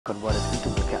converted into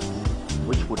briquettes,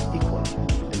 which would equal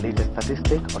the latest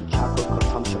statistic on charcoal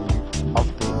consumption of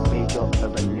the major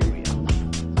urban area.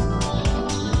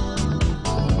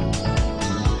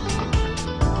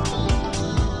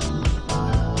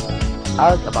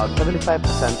 As about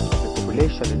 75% of the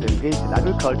population is engaged in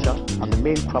agriculture and the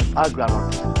main crop are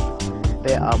groundnuts,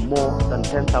 there are more than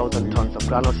 10,000 tons of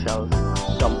groundnut shells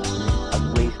dumped as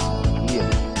waste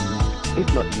yearly.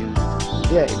 If not used,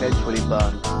 they are eventually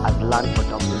burned as land for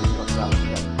dumping of groundnut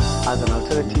shells. As an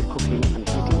alternative cooking and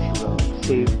heating fuel,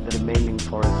 save the remaining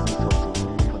forest resources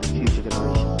for the future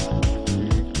generations.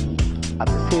 At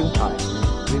the same time,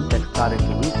 Briquette started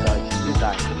to research,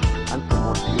 design, and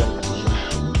promote fuel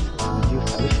efficiency to reduce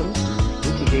emissions,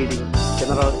 mitigating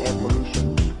general air pollution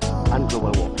and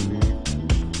global warming.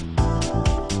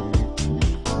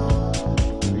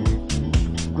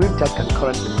 Briquette can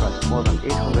currently press more than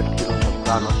 800 kilos of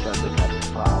groundnut shell briquettes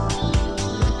per hour,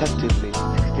 respectively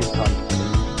 16 tons per day.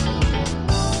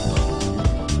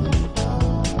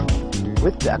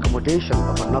 With the accommodation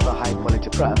of another high-quality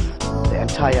press, the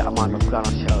entire amount of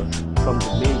groundnut shells from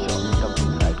the major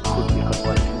dumping site could be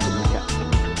converted into briquettes,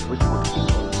 which would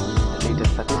equal the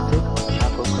latest statistic on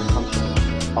charcoal consumption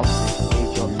of the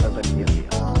major urban area.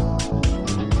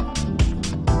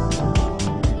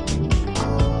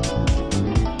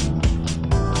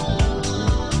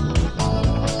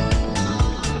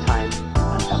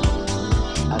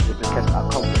 Briquettes are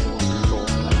comfortable to store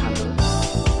and handle,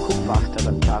 cook faster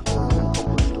than charcoal in an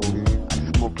open stove, and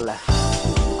smoke less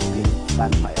using cooking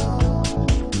than fire.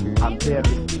 And there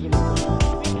is even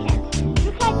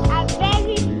briquettes are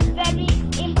very, very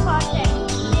important.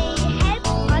 They help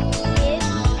us live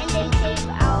and they save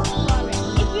our forest.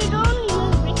 If you don't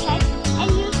use briquettes and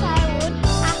use firewood,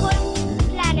 our whole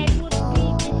planet would be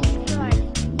destroyed.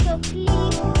 So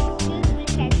please use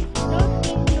briquettes. Don't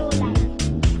waste your life.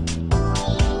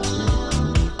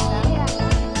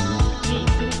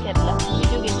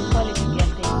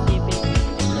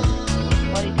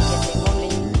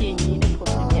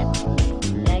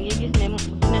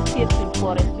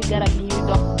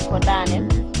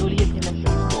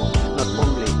 Not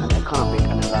only an economic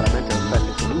and environmental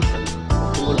friendly solution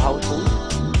for single households,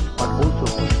 but also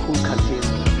for school canteens,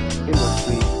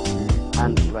 industry,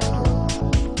 and restaurants.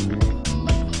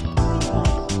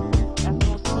 There's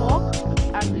no smoke,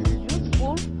 and it's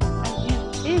useful and it's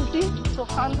easy to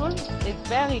handle. It's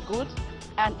very good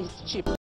and it's cheap.